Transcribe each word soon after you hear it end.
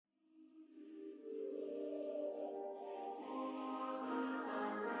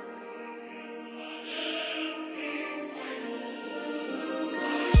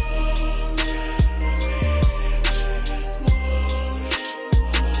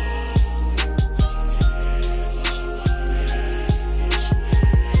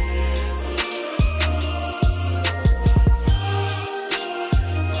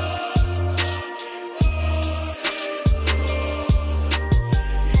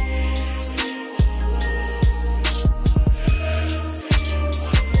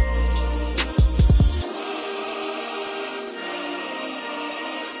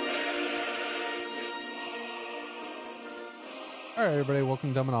right, everybody,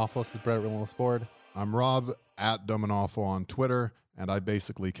 welcome to Dumb and Awful. This is Brett at Relentless Board. I'm Rob at Dumb and Awful on Twitter, and I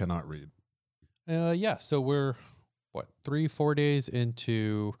basically cannot read. So we're, 3-4 days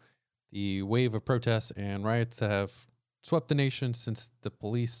into the wave of protests and riots that have swept the nation since the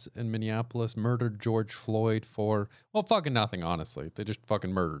police in Minneapolis murdered George Floyd for, fucking nothing, honestly. They just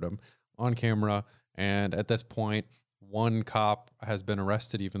fucking murdered him on camera. And at this point, one cop has been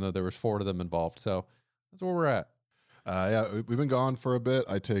arrested, even though there was 4 of them involved. So that's where we're at. We've been gone for a bit.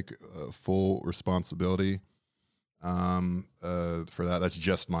 I take full responsibility for that. That's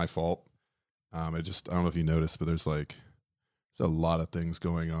just my fault. I don't know if you noticed, but there's a lot of things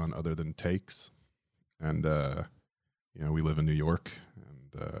going on other than takes. And, we live in New York,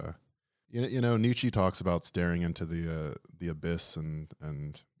 and, Nietzsche talks about staring into the abyss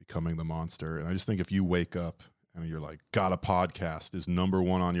and becoming the monster. And I just think if you wake up and you're like, got a podcast is number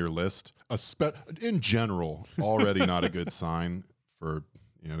 1 on your list, in general, already not a good sign for,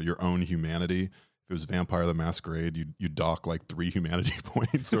 your own humanity. If it was Vampire the Masquerade, you'd dock 3 humanity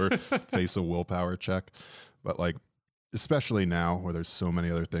points or face a willpower check. But especially now where there's so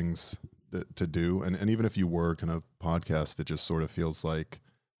many other things to do. And even if you were going to podcast, it just sort of feels like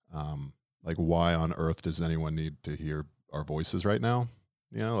why on earth does anyone need to hear our voices right now?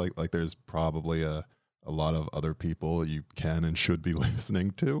 There's probably a lot of other people you can and should be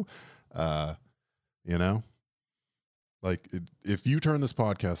listening to, if you turn this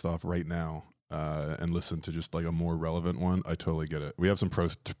podcast off right now and listen to just a more relevant one, I totally get it. We have some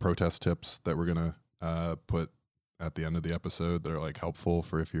protest tips that we're going to put at the end of the episode that are helpful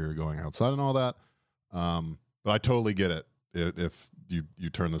for if you're going outside and all that. But I totally get it if you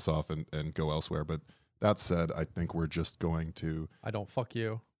turn this off and go elsewhere. But that said, I think we're just going to... I don't fuck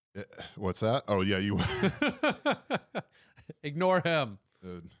you. What's that? Oh, yeah, you... Ignore him.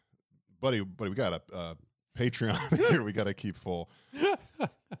 Buddy, we got a Patreon here we got to keep full.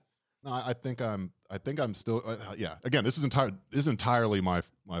 No, I think I'm still... Again, this is entirely my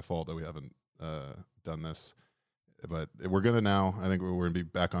fault that we haven't done this. But we're going to now... I think we're going to be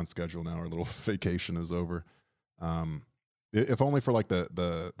back on schedule now. Our little vacation is over. If only for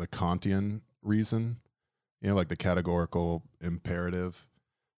the Kantian reason, the categorical imperative.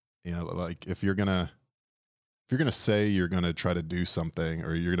 If you're gonna say you're gonna try to do something,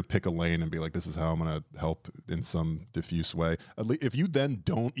 or you're gonna pick a lane and be like, this is how I'm gonna help in some diffuse way. At least if you then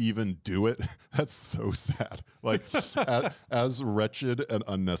don't even do it, that's so sad. As wretched and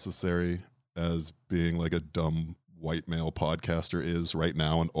unnecessary as being a dumb white male podcaster is right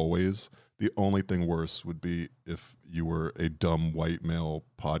now and always, the only thing worse would be if you were a dumb white male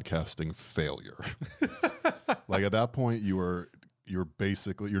podcasting failure. At that point, you're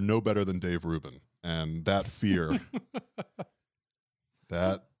no better than Dave Rubin. And that fear,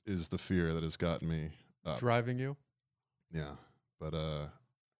 that is the fear that has gotten me up. Driving you? Yeah. But,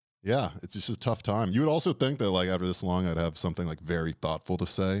 it's just a tough time. You would also think that after this long, I'd have something very thoughtful to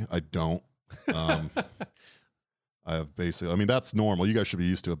say. I don't. I have basically, that's normal. You guys should be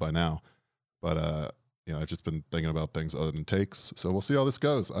used to it by now. But, I've just been thinking about things other than takes. So we'll see how this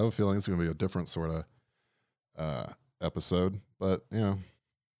goes. I have a feeling it's going to be a different sort of episode. But,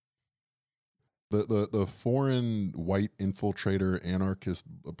 the foreign white infiltrator anarchist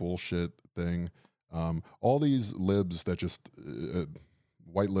bullshit thing, all these libs that just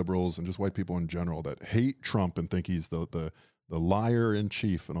white liberals and just white people in general that hate Trump and think he's the liar in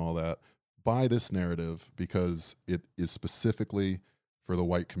chief and all that, buy this narrative because it is specifically for the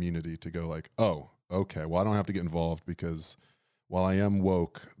white community to go oh, okay, well, I don't have to get involved because while I am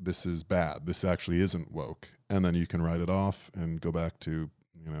woke, this is bad. This actually isn't woke. And then you can write it off and go back to,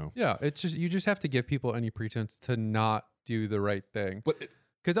 Yeah, it's just, you just have to give people any pretense to not do the right thing. But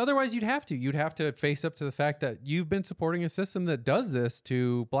because otherwise you'd have to face up to the fact that you've been supporting a system that does this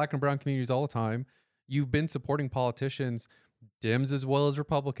to black and brown communities all the time. You've been supporting politicians, Dems as well as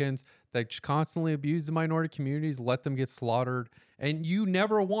Republicans, that constantly abuse the minority communities, let them get slaughtered, and you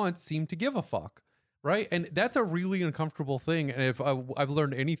never once seem to give a fuck, right? And that's a really uncomfortable thing. And if I've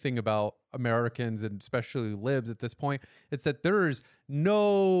learned anything about Americans and especially libs at this point, it's that there is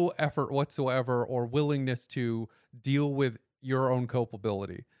no effort whatsoever or willingness to deal with your own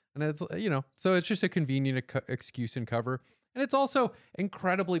culpability. And it's, so it's just a convenient excuse and cover. And it's also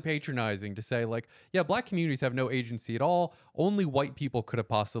incredibly patronizing to say black communities have no agency at all. Only white people could have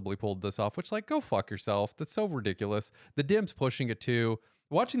possibly pulled this off, which go fuck yourself. That's so ridiculous. The Dems pushing it too.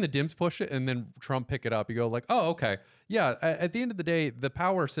 Watching the Dems push it and then Trump pick it up, you go oh, okay. Yeah, at the end of the day, the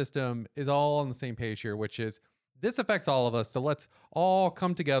power system is all on the same page here, which is this affects all of us. So let's all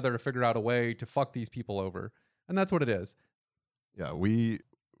come together to figure out a way to fuck these people over. And that's what it is. Yeah, we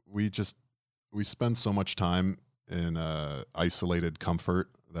spend so much time in isolated comfort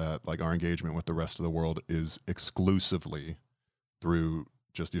that like our engagement with the rest of the world is exclusively through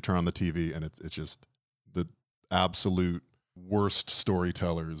just you turn on the TV and it's just the absolute worst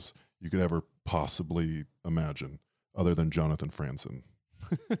storytellers you could ever possibly imagine, other than Jonathan Franzen.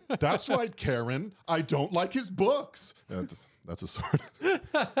 That's right, Karen. I don't like his books. That's a sort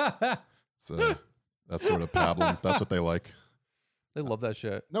of that's sort of pablum. That's what they like. They love that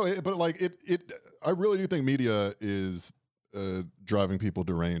shit. No, but like it. I really do think media is driving people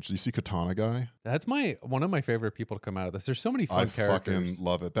deranged. You see Katana Guy? That's one of my favorite people to come out of this. There's so many fun characters. I fucking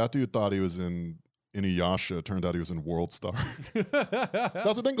love it. That dude thought he was in Inuyasha. Turned out he was in World Star.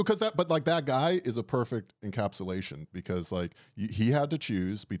 That's the thing, because that guy is a perfect encapsulation, because like he had to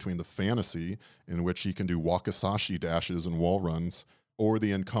choose between the fantasy in which he can do wakizashi dashes and wall runs, or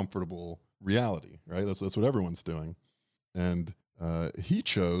the uncomfortable reality. Right? That's what everyone's doing, and he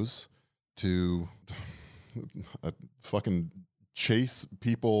chose to fucking chase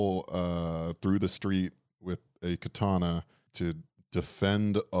people through the street with a katana to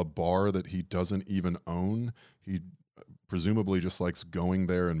defend a bar that he doesn't even own. He presumably just likes going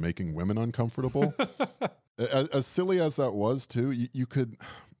there and making women uncomfortable. As silly as that was too,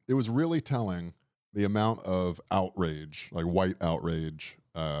 it was really telling the amount of outrage, like white outrage,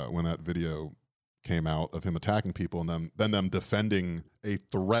 when that video came out of him attacking people and then them defending a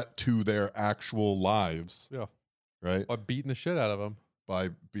threat to their actual lives. Yeah. Right? By beating the shit out of them.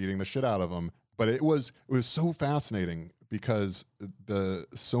 But it was so fascinating, because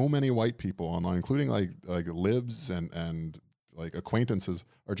so many white people online, including like libs and like acquaintances,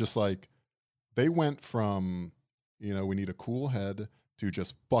 are just like, they went from, we need a cool head, to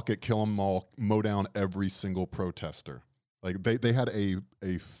just fuck it, kill them all, mow down every single protester. Like they had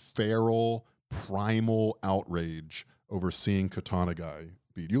a feral, primal outrage over seeing Katana Guy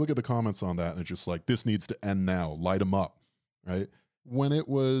beat. You look at the comments on that and it's just like, this needs to end now, light him up, right? When it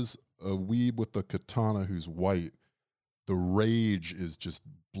was a weeb with the katana who's white, the rage is just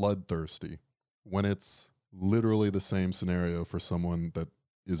bloodthirsty. When it's literally the same scenario for someone that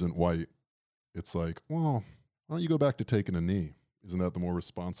isn't white, it's like, well, why don't you go back to taking a knee? Isn't that the more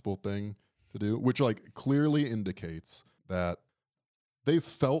responsible thing to do? Which like clearly indicates that they've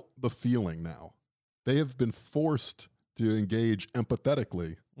felt the feeling now. They have been forced to engage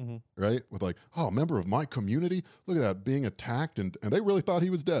empathetically, right? With like, oh, a member of my community, look at that, being attacked, and they really thought he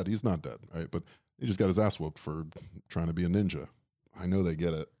was dead. He's not dead, right? But he just got his ass whooped for trying to be a ninja. I know they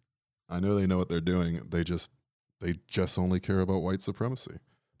get it. I know they know what they're doing. They just only care about white supremacy.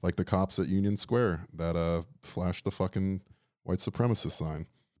 Like the cops at Union Square that flashed the fucking white supremacist sign.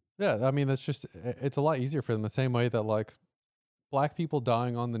 Yeah, I mean, it's a lot easier for them, the same way that like black people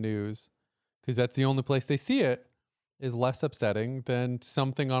dying on the news, because that's the only place they see it, is less upsetting than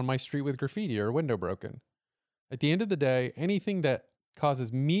something on my street with graffiti or a window broken. At the end of the day, anything that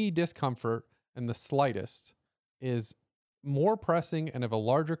causes me discomfort in the slightest is more pressing and of a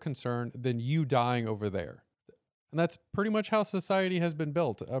larger concern than you dying over there. And that's pretty much how society has been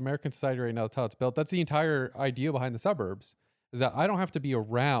built. American society right now, that's how it's built. That's the entire idea behind the suburbs, is that I don't have to be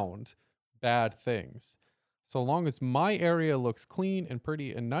around bad things. So long as my area looks clean and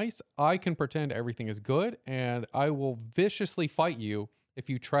pretty and nice, I can pretend everything is good, and I will viciously fight you if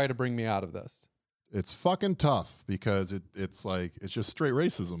you try to bring me out of this. It's fucking tough, because it's like, it's just straight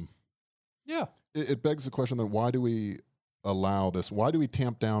racism. Yeah. It begs the question that why do we allow this? Why do we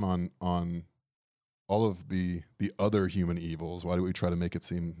tamp down on all of the other human evils? Why do we try to make it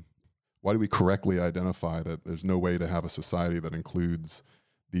seem, why do we correctly identify that there's no way to have a society that includes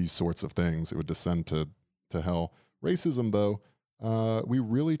these sorts of things? It would descend to hell. Racism, though, we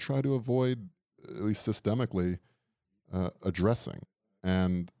really try to avoid, at least systemically, addressing.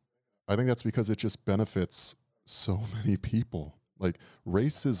 And I think that's because it just benefits so many people. Like,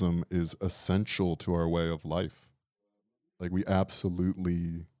 racism is essential to our way of life. Like, we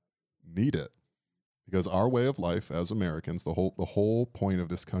absolutely need it. Because our way of life as Americans, the whole point of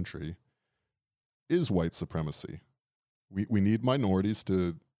this country is white supremacy. We need minorities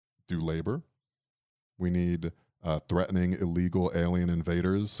to do labor. We need threatening illegal alien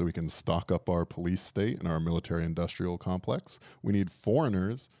invaders so we can stock up our police state and our military-industrial complex. We need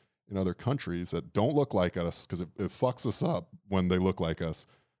foreigners in other countries that don't look like us, because it fucks us up when they look like us.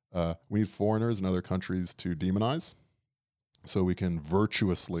 We need foreigners in other countries to demonize so we can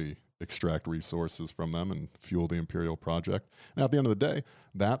virtuously extract resources from them and fuel the imperial project. And at the end of the day,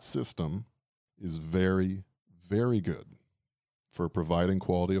 that system is very, very good for providing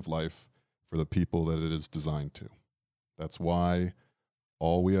quality of life for the people that it is designed to. That's why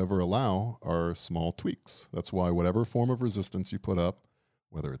all we ever allow are small tweaks. That's why whatever form of resistance you put up,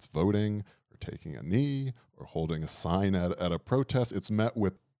 whether it's voting or taking a knee or holding a sign at a protest, it's met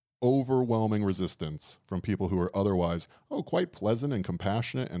with overwhelming resistance from people who are otherwise, quite pleasant and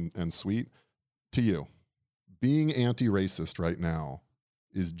compassionate and sweet to you. Being anti-racist right now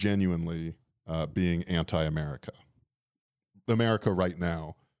is genuinely being anti-America. America right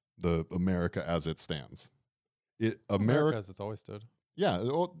now, the America as it stands. America as it's always stood. Yeah.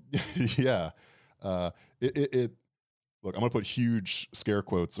 Well, yeah. Look, I'm going to put huge scare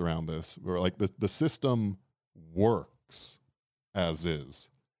quotes around this. Where like the system works as is.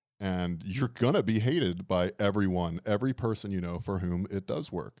 And you're going to be hated by every person you know for whom it does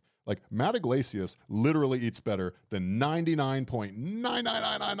work. Like Matt Iglesias literally eats better than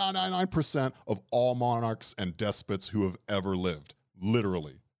 99.99999% of all monarchs and despots who have ever lived.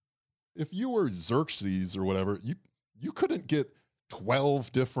 Literally. If you were Xerxes or whatever, you couldn't get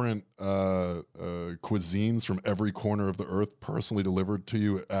 12 different cuisines from every corner of the earth personally delivered to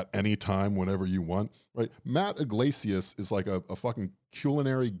you at any time, whenever you want, right? Matt Iglesias is like a fucking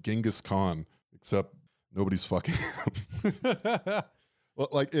culinary Genghis Khan, except nobody's fucking him. Well,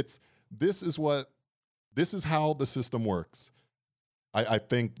 like this is how the system works. I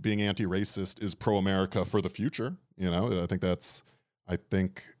think being anti-racist is pro-America for the future. I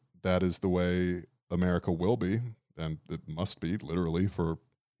think that is the way America will be. And it must be, literally, for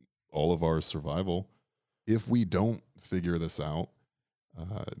all of our survival. If we don't figure this out,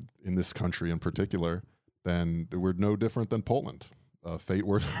 in this country in particular, then we're no different than Poland. Fate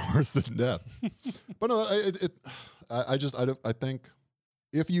worse than death. But no, I think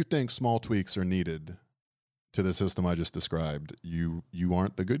if you think small tweaks are needed to the system I just described, you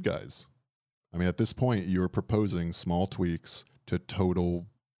aren't the good guys. I mean, at this point, you're proposing small tweaks to total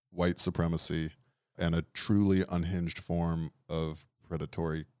white supremacy and a truly unhinged form of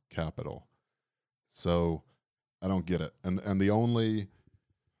predatory capital. So I don't get it. And the only,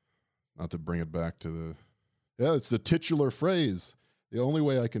 not to bring it back to it's the titular phrase. The only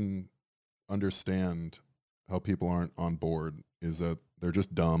way I can understand how people aren't on board is that they're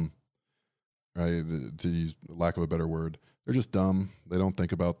just dumb, right? To use lack of a better word, they're just dumb. They don't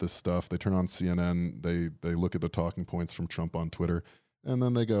think about this stuff. They turn on CNN. They look at the talking points from Trump on Twitter, and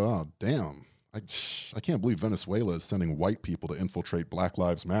then they go, oh, damn. I can't believe Venezuela is sending white people to infiltrate Black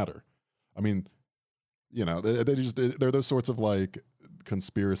Lives Matter. I mean, they're those sorts of like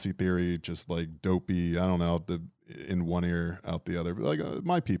conspiracy theory, just like dopey, I don't know, in one ear, out the other, like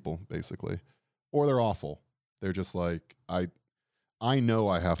my people, basically. Or they're awful. They're just like, I know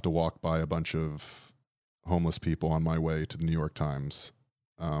I have to walk by a bunch of homeless people on my way to the New York Times,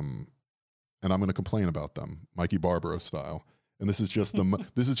 and I'm going to complain about them, Mikey Barbaro style. And this is just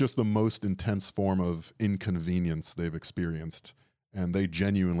the most intense form of inconvenience they've experienced, and they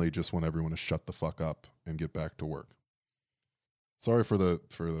genuinely just want everyone to shut the fuck up and get back to work. Sorry for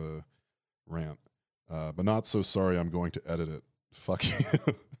the rant, but not so sorry I'm going to edit it. Fuck you.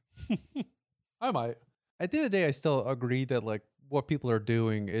 I might. At the end of the day, I still agree that like what people are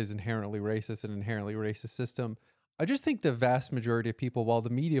doing is inherently racist, an inherently racist system. I just think the vast majority of people, while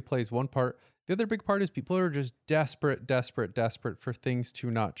the media plays one part, the other big part is people are just desperate for things to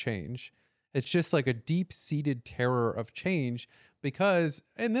not change. It's just like a deep-seated terror of change, because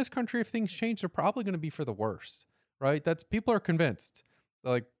in this country, if things change, they're probably going to be for the worst, right? People are convinced,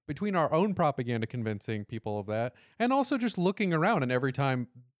 like between our own propaganda convincing people of that, and also just looking around, and every time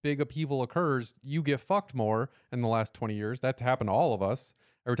big upheaval occurs, you get fucked more in the last 20 years. That's happened to all of us.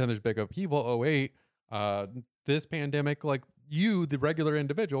 Every time there's big upheaval, this pandemic, like you, the regular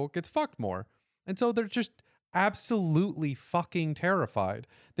individual, gets fucked more. And so they're just absolutely fucking terrified.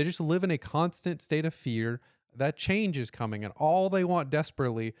 They just live in a constant state of fear that change is coming. And all they want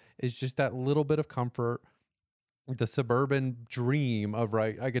desperately is just that little bit of comfort, the suburban dream of,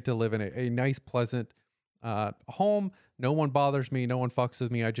 right, I get to live in a nice, pleasant home. No one bothers me. No one fucks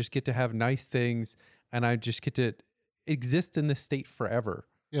with me. I just get to have nice things, and I just get to exist in this state forever.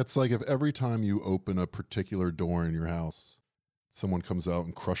 Yeah, it's like if every time you open a particular door in your house, someone comes out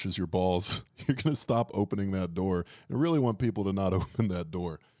and crushes your balls, you're going to stop opening that door. I really want people to not open that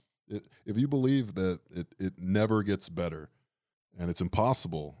door. If you believe that it never gets better, and it's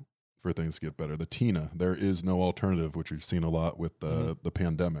impossible for things to get better, the Tina, there is no alternative, which we've seen a lot with the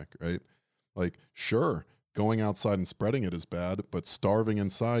pandemic, right? Like, sure, going outside and spreading it is bad, but starving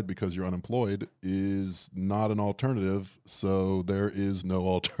inside because you're unemployed is not an alternative. So there is no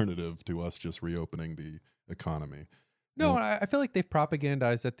alternative to us just reopening the economy. No, I feel like they've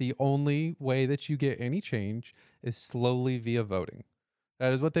propagandized that the only way that you get any change is slowly via voting.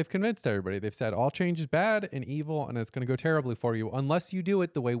 That is what they've convinced everybody. They've said all change is bad and evil, and it's going to go terribly for you unless you do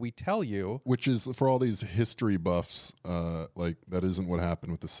it the way we tell you. Which is, for all these history buffs, like that isn't what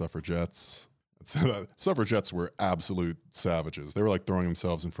happened with the suffragettes. Suffragettes were absolute savages. They were like throwing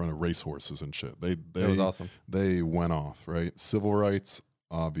themselves in front of racehorses and shit. That was awesome. They went off, right? Civil rights,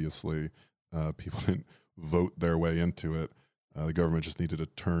 obviously, people didn't vote their way into it. The government just needed to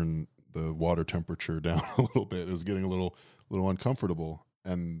turn the water temperature down a little bit. It was getting a little uncomfortable.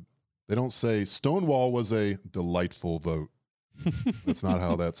 And they don't say Stonewall was a delightful vote. That's not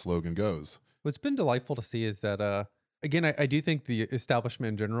how that slogan goes. What's been delightful to see is that, again, I do think the establishment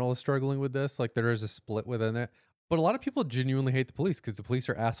in general is struggling with this. Like there is a split within it. But a lot of people genuinely hate the police because the police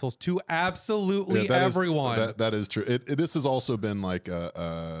are assholes to absolutely everyone. That is true. This has also been like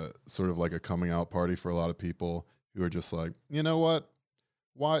a sort of like a coming out party for a lot of people who are just like, you know what?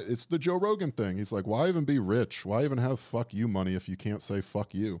 Why? It's the Joe Rogan thing. He's like, why even be rich? Why even have fuck you money if you can't say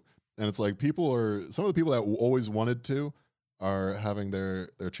fuck you? And it's like some of the people that always wanted to are having their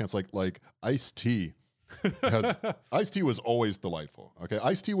chance. Like Ice-T. Ice-T was always delightful. Okay,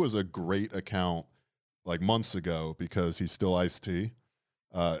 Ice-T was a great account like months ago because he's still Ice-T,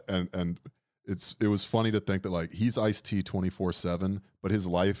 and it was funny to think that like he's Ice-T 24/7, but his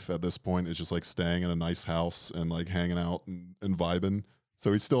life at this point is just like staying in a nice house and like hanging out and vibing.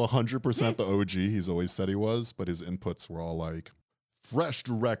 So he's still 100% the OG he's always said he was, but his inputs were all like, Fresh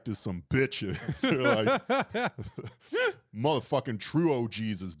Direct is some bitches. Like, motherfucking true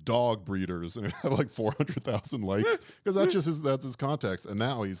OGs is dog breeders, and it have like 400,000 likes because that's his context. And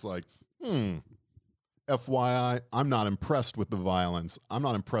now he's like, FYI, I'm not impressed with the violence. I'm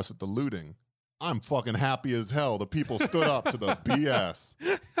not impressed with the looting. I'm fucking happy as hell. The people stood up to the BS.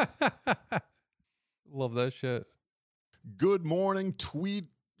 Love that shit. Good morning, tweet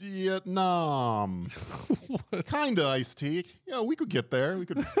Vietnam. Kinda Ice-T. Yeah, we could get there.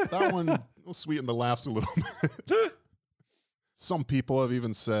 That one will sweeten the laughs a little bit. Some people have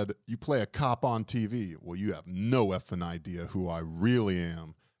even said, you play a cop on TV. Well, you have no effing idea who I really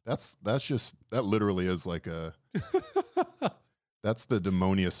am. That literally is like that's the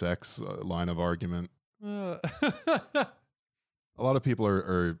Demonius X line of argument. A lot of people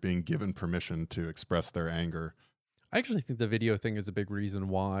are being given permission to express their anger. I actually think the video thing is a big reason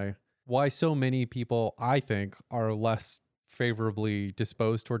why so many people, I think, are less favorably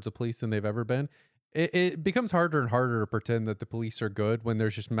disposed towards the police than they've ever been. It becomes harder and harder to pretend that the police are good when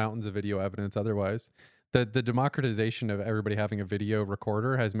there's just mountains of video evidence otherwise. The democratization of everybody having a video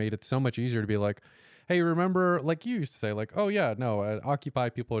recorder has made it so much easier to be like, hey, remember, like you used to say, like, oh yeah, no, at Occupy,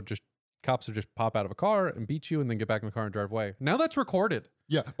 cops would just pop out of a car and beat you and then get back in the car and drive away. Now that's recorded.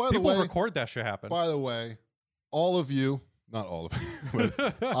 Yeah, people record that shit happen. By the way, all of you, not all of you,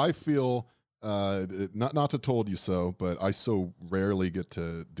 but I feel, not to told you so, but I so rarely get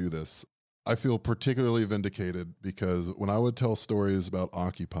to do this. I feel particularly vindicated because when I would tell stories about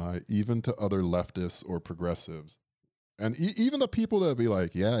Occupy, even to other leftists or progressives, and even the people that would be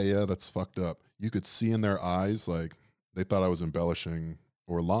like, yeah, that's fucked up, you could see in their eyes like they thought I was embellishing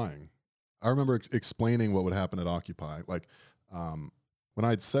or lying. I remember explaining what would happen at Occupy. Like when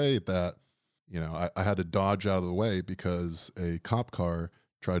I'd say that, I had to dodge out of the way because a cop car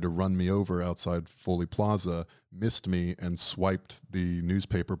tried to run me over outside Foley Plaza, missed me, and swiped the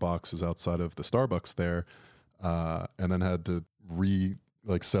newspaper boxes outside of the Starbucks there, and then had to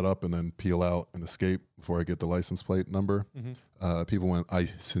set up and then peel out and escape before I get the license plate number. Mm-hmm. People went, I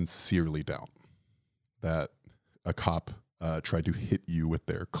sincerely doubt that a cop tried to hit you with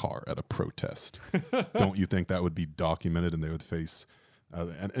their car at a protest. Don't you think that would be documented and they would face...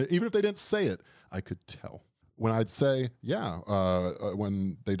 and even if they didn't say it, I could tell. When I'd say,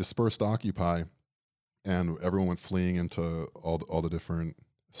 when they dispersed Occupy and everyone went fleeing into all the different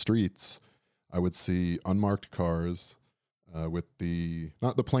streets, I would see unmarked cars with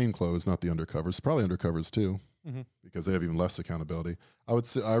not the plainclothes, not the undercovers, probably undercovers too, mm-hmm. because they have even less accountability. I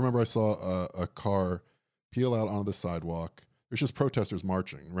remember I saw a car peel out onto the sidewalk. There's just protesters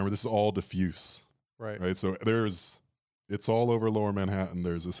marching. Remember, this is all diffuse. Right. So it's all over Lower Manhattan.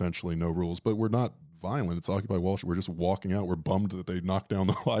 There's essentially no rules, but we're not violent. It's Occupy Wall Street. We're just walking out. We're bummed that they knocked down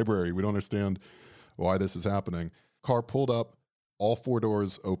the library. We don't understand why this is happening. Car pulled up. All four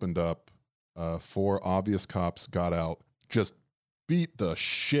doors opened up. 4 obvious cops got out. Just beat the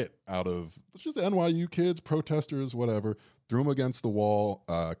shit out of just NYU kids, protesters, whatever. Threw them against the wall,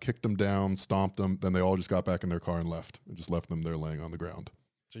 kicked them down, stomped them. Then they all just got back in their car and left. And just left them there laying on the ground.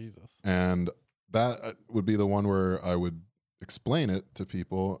 Jesus. And that would be the one where I would explain it to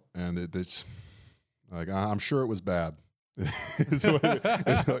people, and it's like, I'm sure it was bad. is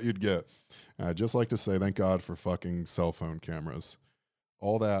what you'd get. And I'd just like to say, thank God for fucking cell phone cameras.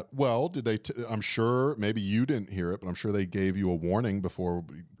 All that. Well, did they? I'm sure maybe you didn't hear it, but I'm sure they gave you a warning before.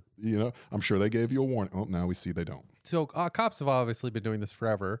 I'm sure they gave you a warning. Oh, now we see they don't. So cops have obviously been doing this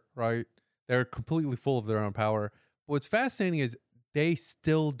forever, right? They're completely full of their own power. But what's fascinating is they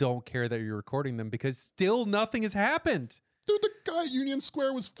still don't care that you're recording them because still nothing has happened. Dude, the guy at Union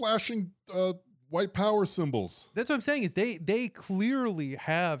Square was flashing white power symbols. That's what I'm saying is they clearly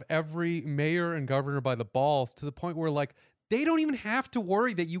have every mayor and governor by the balls to the point where like they don't even have to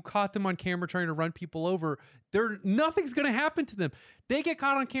worry that you caught them on camera trying to run people over. Nothing's going to happen to them. They get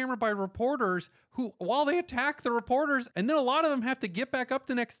caught on camera by reporters who, while they attack the reporters, and then a lot of them have to get back up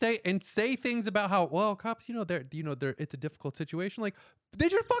the next day and say things about how, well, cops, it's a difficult situation. Like they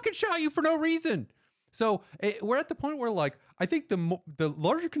just fucking shot you for no reason. So we're at the point where, like, I think the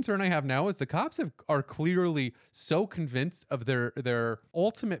larger concern I have now is the cops are clearly so convinced of their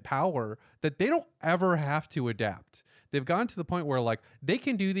ultimate power that they don't ever have to adapt. They've gotten to the point where, like, they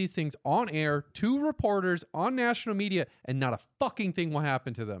can do these things on air to reporters on national media, and not a fucking thing will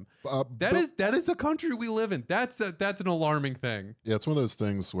happen to them. That is the country we live in. That's an alarming thing. Yeah, it's one of those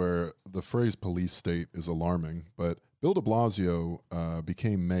things where the phrase "police state" is alarming. But Bill De Blasio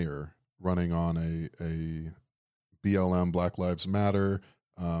became mayor, running on a BLM, Black Lives Matter.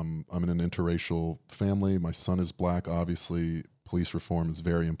 I'm in an interracial family. My son is black. Obviously, police reform is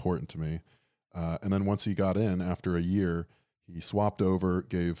very important to me. And then once he got in, after a year, he swapped over,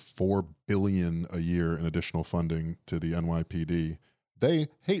 gave $4 billion a year in additional funding to the NYPD. They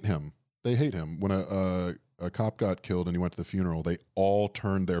hate him. They hate him. When a cop got killed and he went to the funeral, they all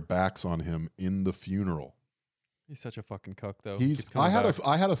turned their backs on him in the funeral. He's such a fucking cuck, though. I had a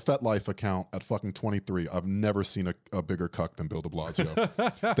FetLife account at fucking 23. I've never seen a bigger cuck than Bill De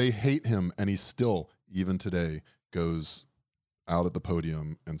Blasio. They hate him, and he still, even today, goes out at the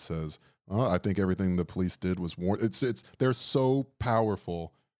podium and says, I think everything the police did was they're so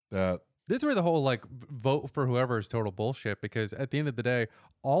powerful that this is where the whole like vote for whoever is total bullshit, because at the end of the day,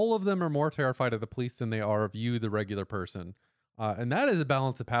 all of them are more terrified of the police than they are of you, the regular person. And that is a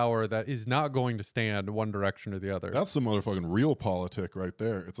balance of power that is not going to stand one direction or the other. That's some motherfucking real politic right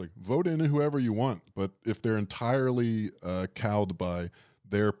there. It's like, vote in whoever you want, but if they're entirely cowed by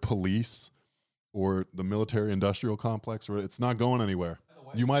their police or the military-industrial complex, it's not going anywhere.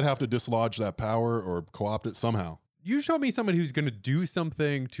 You might have to dislodge that power or co-opt it somehow. You show me somebody who's going to do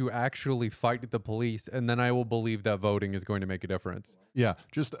something to actually fight the police, and then I will believe that voting is going to make a difference. Yeah,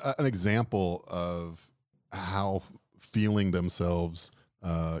 just an example of how feeling themselves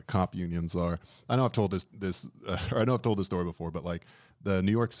cop unions are. I know I've told this story before, but like the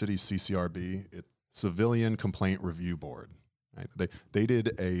New York City CCRB, Civilian Complaint Review Board, right? They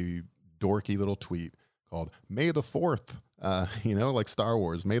did a dorky little tweet called "May the 4th." Like Star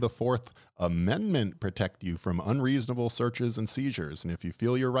Wars, May the 4th Amendment protect you from unreasonable searches and seizures. And if you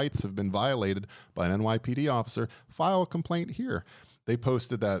feel your rights have been violated by an NYPD officer, file a complaint here. They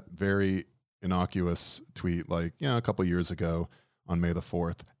posted that very innocuous tweet a couple years ago on May the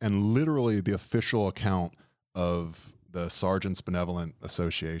 4th. And literally the official account of the Sergeants Benevolent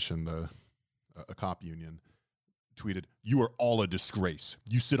Association, a cop union, tweeted, "You are all a disgrace.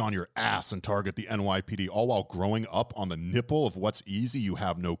 You sit on your ass and target the NYPD, all while growing up on the nipple of what's easy. You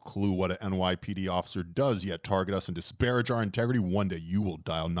have no clue what an NYPD officer does, yet target us and disparage our integrity. One day you will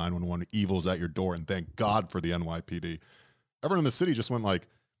dial 911. Evil's at your door, and thank God for the NYPD." Everyone in the city just went like,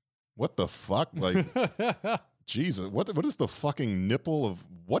 what the fuck? Like, Jesus, what is the fucking nipple of,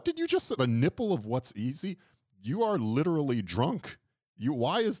 what did you just say? The nipple of what's easy? You are literally drunk.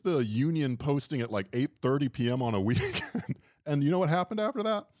 Why is the union posting at like 8:30 p.m. on a weekend? And you know what happened after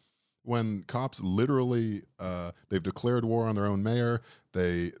that? When cops literally, they've declared war on their own mayor,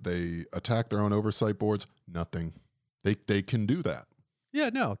 they attack their own oversight boards, nothing. They can do that. Yeah,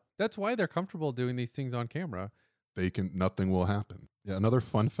 no, that's why they're comfortable doing these things on camera. Nothing will happen. Yeah, another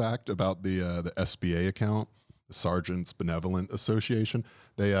fun fact about the SBA account, the Sergeants Benevolent Association,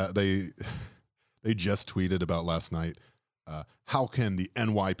 they just tweeted about last night. How can the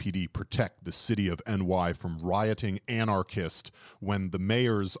NYPD protect the city of NY from rioting anarchists when the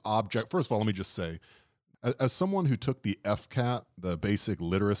mayor's object... First of all, let me just say, as someone who took the FCAT, the basic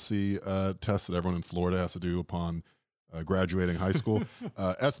literacy test that everyone in Florida has to do upon graduating high school,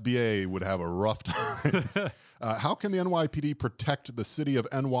 SBA would have a rough time. How can the NYPD protect the city of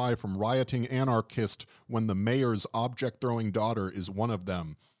NY from rioting anarchists when the mayor's object-throwing daughter is one of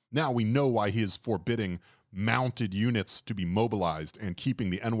them? Now we know why he is forbidding mounted units to be mobilized and keeping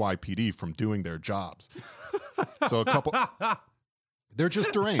the NYPD from doing their jobs. So they're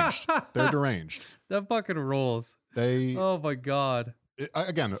just deranged. They're deranged. That fucking rules. Oh my God.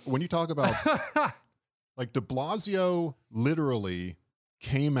 Again, when you talk about like de Blasio literally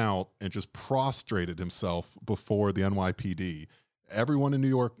came out and just prostrated himself before the NYPD everyone in New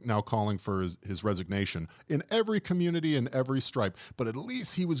York now calling for his resignation in every community and every stripe. But at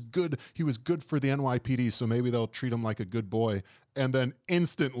least he was good. He was good for the NYPD, so maybe they'll treat him like a good boy. And then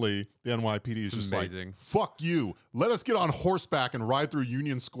instantly, the NYPD is just amazing. like, fuck you. Let us get on horseback and ride through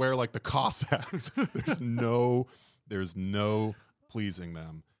Union Square like the Cossacks. There's no pleasing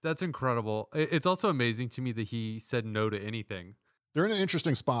them. That's incredible. It's also amazing to me that he said no to anything. They're in an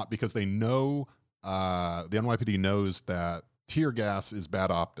interesting spot because they know, the NYPD knows that tear gas is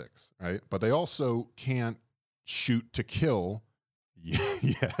bad optics, right? But they also can't shoot to kill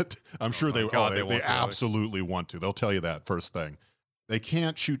yet. I'm sure they absolutely want to. They'll tell you that first thing. They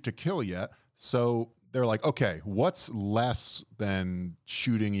can't shoot to kill yet. So they're like, okay, what's less than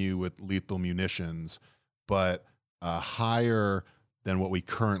shooting you with lethal munitions, but higher than what we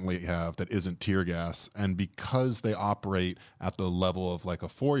currently have that isn't tear gas? And because they operate at the level of like a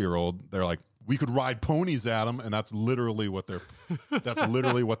 4-year-old, they're like, we could ride ponies at them, and that's literally what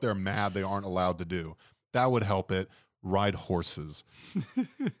they're mad they aren't allowed to do. That would help it. Ride horses.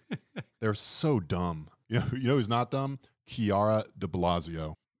 They're so dumb. You know who's not dumb? Chiara de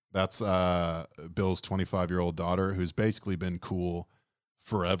Blasio. That's Bill's 25-year-old daughter, who's basically been cool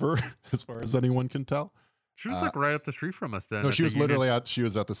forever, as far as anyone can tell. She was like right up the street from us then. No, she was literally she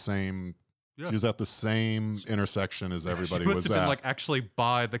was at the same. Yeah. She was at the same intersection as everybody was have at. Been like actually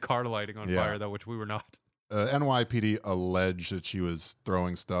by the car lighting on fire, though, which we were not. NYPD alleged that she was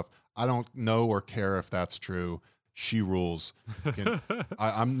throwing stuff. I don't know or care if that's true. She rules.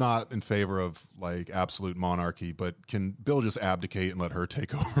 I'm not in favor of like absolute monarchy, but can Bill just abdicate and let her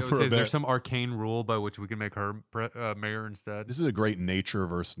take over for a bit? Is there some arcane rule by which we can make her mayor instead? This is a great nature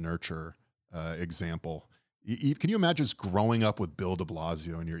versus nurture example. Can you imagine just growing up with Bill de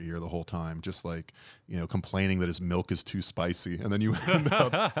Blasio in your ear the whole time, just like, complaining that his milk is too spicy, and then you end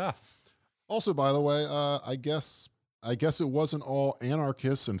up. Also, by the way, I guess it wasn't all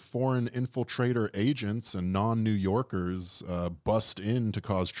anarchists and foreign infiltrator agents and non-New Yorkers bust in to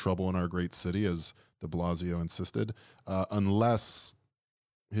cause trouble in our great city, as de Blasio insisted, unless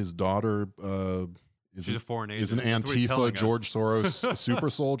his daughter is an Antifa George Soros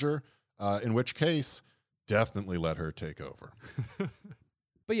super soldier, in which case, definitely let her take over.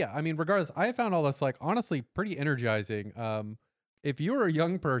 But yeah, I mean, regardless, I found all this like honestly pretty energizing. If you're a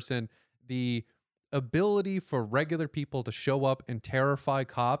young person, the ability for regular people to show up and terrify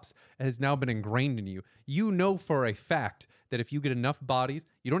cops has now been ingrained in you. You know for a fact that if you get enough bodies,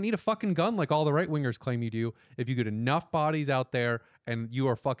 you don't need a fucking gun like all the right-wingers claim you do. If you get enough bodies out there and you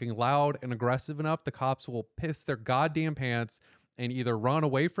are fucking loud and aggressive enough, the cops will piss their goddamn pants and either run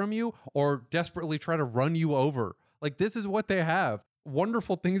away from you or desperately try to run you over. Like, this is what they have.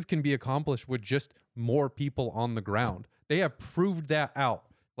 Wonderful things can be accomplished with just more people on the ground. They have proved that out.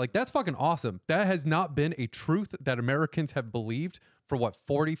 Like, that's fucking awesome. That has not been a truth that Americans have believed for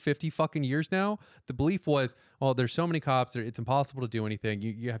 40, 50 fucking years now. The belief was, well, there's so many cops, it's impossible to do anything.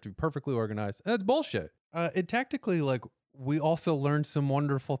 You have to be perfectly organized. And that's bullshit. And tactically, like, we also learned some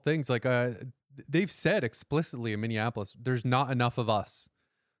wonderful things. Like, they've said explicitly in Minneapolis, there's not enough of us.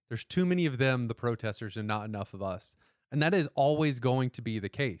 There's too many of them, the protesters, and not enough of us. And that is always going to be the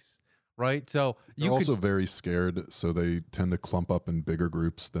case, right? So they're also very scared, so they tend to clump up in bigger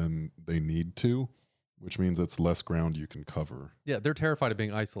groups than they need to, which means it's less ground you can cover. Yeah, they're terrified of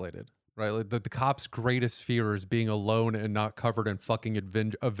being isolated, right? Like the cops' greatest fear is being alone and not covered in fucking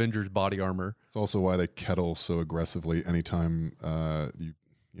Avengers body armor. It's also why they kettle so aggressively anytime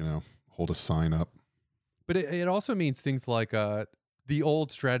you hold a sign up. But it also means things like the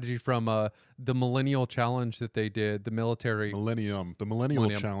old strategy from the Millennial Challenge that they did, the military. The Millennial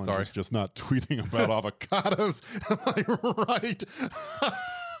Challenge is just not tweeting about avocados. Am I right?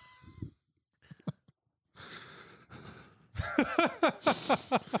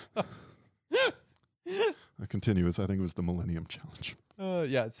 I continue. I think it was the Millennium Challenge.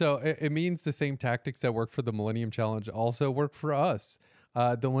 Yeah, so it means the same tactics that work for the Millennium Challenge also work for us.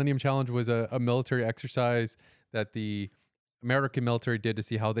 The Millennium Challenge was a military exercise that the American military did to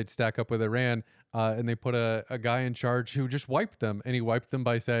see how they'd stack up with Iran, and they put a guy in charge who just wiped them, and he wiped them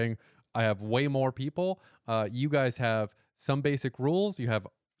by saying, I have way more people. You guys have some basic rules. You have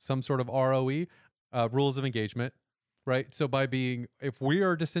some sort of ROE, rules of engagement, right? So if we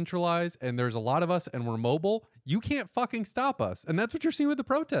are decentralized and there's a lot of us and we're mobile, you can't fucking stop us. And that's what you're seeing with the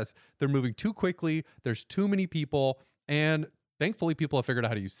protests. They're moving too quickly. There's too many people, and thankfully, people have figured out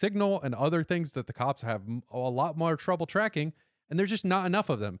how to use Signal and other things that the cops have a lot more trouble tracking, and there's just not enough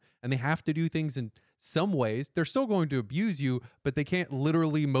of them. And they have to do things in some ways. They're still going to abuse you, but they can't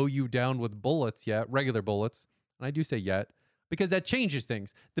literally mow you down with bullets yet, regular bullets. And I do say yet. because that changes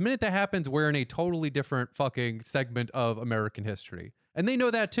things. The minute that happens, we're in a totally different fucking segment of American history. And they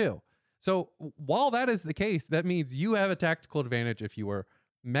know that too. So while that is the case, that means you have a tactical advantage if you are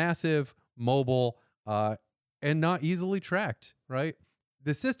massive, mobile, and not easily tracked, right?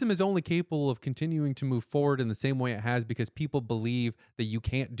 The system is only capable of continuing to move forward in the same way it has because people believe that you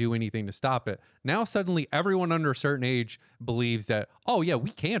can't do anything to stop it. Now, suddenly, everyone under a certain age believes that, oh, yeah, we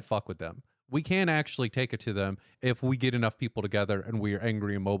can fuck with them. We can actually take it to them if we get enough people together and we are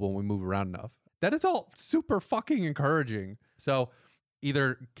angry and mobile and we move around enough. That is all super fucking encouraging. So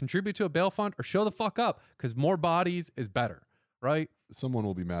either contribute to a bail fund or show the fuck up because more bodies is better, right? Someone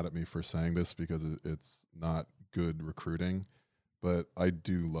will be mad at me for saying this because it's not good recruiting. But I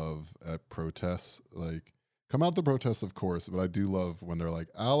do love at protests, like, come out to protests, of course, but I do love when they're like,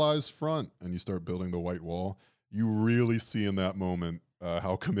 Allies front, and you start building the white wall. You really see in that moment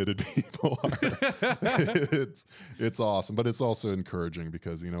how committed people are. It's awesome, but it's also encouraging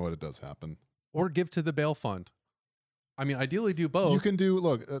because you know what? It does happen. Or give to the bail fund. I mean, ideally do both. You can do,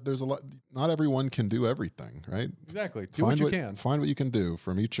 look, there's a lot, not everyone can do everything, right? Exactly. Do what you can. Find what you can do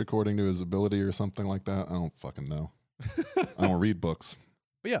from each according to his ability or something like that. I don't fucking know. I don't read books.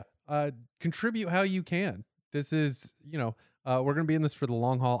 But yeah, contribute how you can. This is, we're going to be in this for the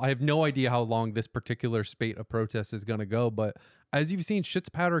long haul. I have no idea how long this particular spate of protests is going to go. But as you've seen, shit's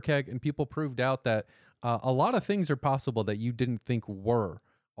powder keg, and people proved out that a lot of things are possible that you didn't think were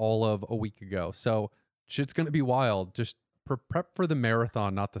all of a week ago. So shit's going to be wild. Just prep for the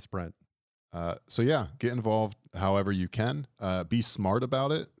marathon, not the sprint. So yeah, get involved however you can. Be smart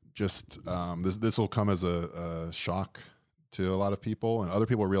about it. Just this will come as a shock to a lot of people, and other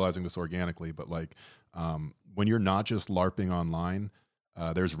people are realizing this organically. But like when you're not just LARPing online,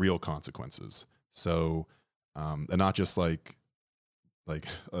 there's real consequences. So and not just like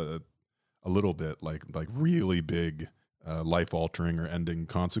a little bit, like really big life altering or ending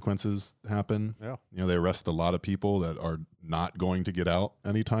consequences happen. Yeah, they arrest a lot of people that are not going to get out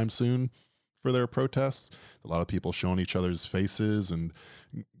anytime soon for their protests. A lot of people showing each other's faces and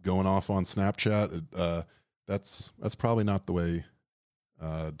going off on Snapchat. That's probably not the way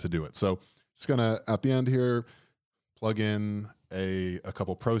to do it. So just gonna, at the end here, plug in a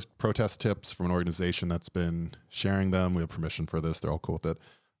couple protest tips from an organization that's been sharing them. We have permission for this. They're all cool with it.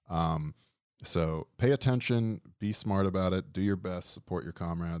 So pay attention, be smart about it, do your best, support your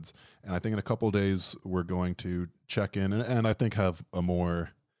comrades. And I think in a couple of days, we're going to check in and I think have a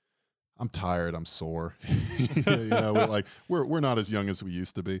more, I'm tired, I'm sore. We're not as young as we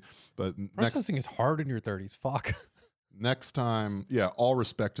used to be. But protesting is hard in your 30s. Fuck. Next time, yeah, all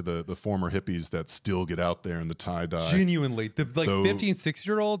respect to the former hippies that still get out there in the tie-dye. Genuinely. The 15,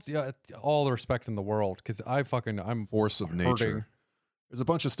 6-year-olds, yeah, all the respect in the world. Because I'm force of hurting. nature. There's a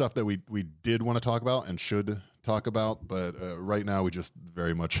bunch of stuff that we did want to talk about and should talk about, but right now we just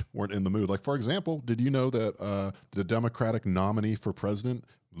very much weren't in the mood. Like, for example, did you know that the Democratic nominee for president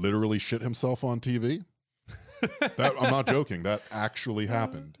literally shit himself on TV? I'm not joking. That actually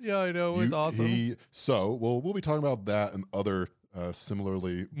happened. Yeah, I know. It was awesome. We'll be talking about that and other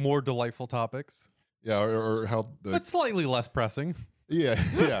similarly more delightful topics. Yeah, or how but slightly less pressing. Yeah.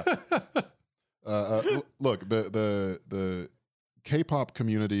 Look, the K-pop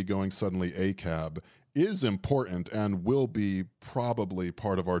community going suddenly ACAB is important and will be probably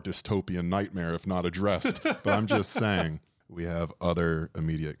part of our dystopian nightmare if not addressed. But I'm just saying we have other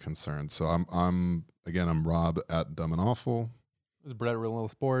immediate concerns. So I'm Rob at Dumb and Awful. This is Brett at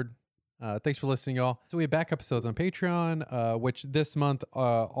Relentless Board. Thanks for listening, y'all. So we have back episodes on Patreon, which this month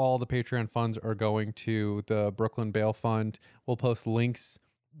all the Patreon funds are going to the Brooklyn Bail Fund. We'll post links.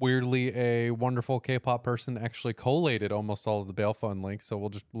 Weirdly, a wonderful K-pop person actually collated almost all of the bail fund links, so we'll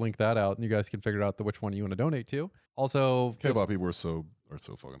just link that out, and you guys can figure out which one you want to donate to. Also, K-pop people are so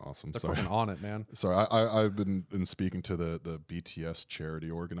fucking awesome. They're fucking on it, man. Sorry, I've been speaking to the BTS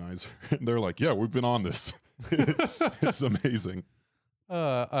charity organizer, and they're like, "Yeah, we've been on this. It's amazing."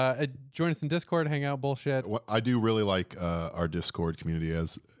 Join us in Discord, hang out, bullshit. I do really like our Discord community,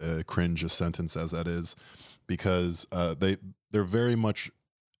 as cringe a sentence as that is, because they're very much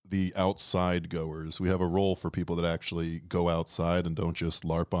the outside goers. We have a role for people that actually go outside and don't just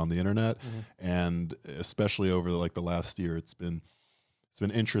LARP on the internet. Mm-hmm. And especially over the last year, it's been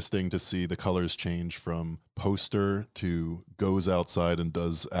interesting to see the colors change from poster to goes outside and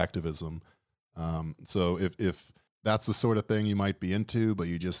does activism. So if that's the sort of thing you might be into, but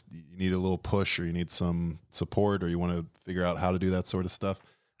you need a little push or you need some support or you want to figure out how to do that sort of stuff,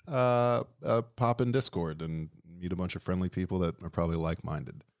 pop in Discord and meet a bunch of friendly people that are probably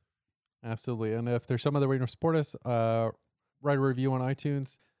like-minded. Absolutely. And if there's some other way to support us, write a review on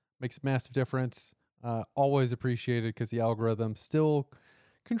iTunes. Makes a massive difference. Always appreciated because the algorithms still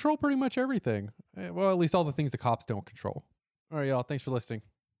control pretty much everything. Well, at least all the things the cops don't control. All right, y'all. Thanks for listening.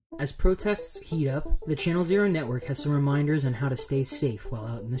 As protests heat up, the Channel Zero Network has some reminders on how to stay safe while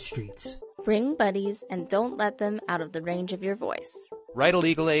out in the streets. Bring buddies and don't let them out of the range of your voice. Write a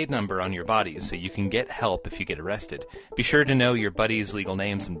legal aid number on your bodies so you can get help if you get arrested. Be sure to know your buddies' legal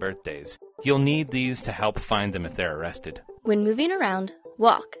names and birthdays. You'll need these to help find them if they're arrested. When moving around,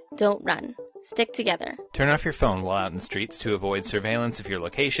 walk, don't run. Stick together. Turn off your phone while out in the streets to avoid surveillance of your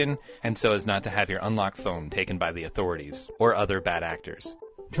location and so as not to have your unlocked phone taken by the authorities or other bad actors.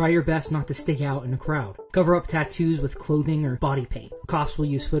 Try your best not to stick out in a crowd. Cover up tattoos with clothing or body paint. Cops will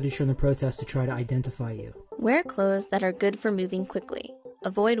use footage from the protest to try to identify you. Wear clothes that are good for moving quickly.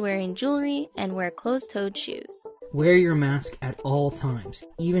 Avoid wearing jewelry and wear closed-toed shoes. Wear your mask at all times,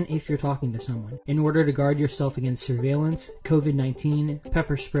 even if you're talking to someone, in order to guard yourself against surveillance, COVID-19,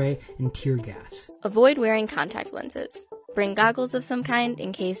 pepper spray, and tear gas. Avoid wearing contact lenses. Bring goggles of some kind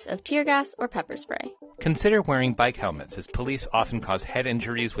in case of tear gas or pepper spray. Consider wearing bike helmets, as police often cause head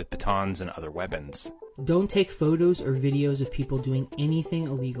injuries with batons and other weapons. Don't take photos or videos of people doing anything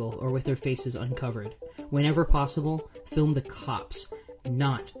illegal or with their faces uncovered. Whenever possible, film the cops,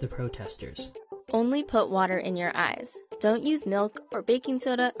 not the protesters. Only put water in your eyes. Don't use milk or baking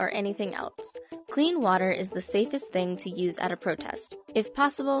soda or anything else. Clean water is the safest thing to use at a protest. If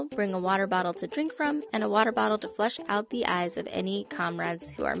possible, bring a water bottle to drink from and a water bottle to flush out the eyes of any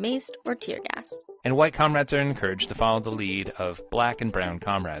comrades who are maced or tear gassed. And white comrades are encouraged to follow the lead of black and brown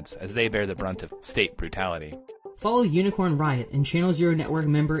comrades, as they bear the brunt of state brutality. Follow Unicorn Riot and Channel Zero Network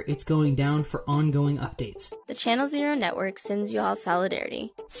member It's Going Down for ongoing updates. The Channel Zero Network sends you all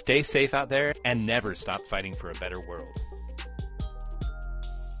solidarity. Stay safe out there and never stop fighting for a better world.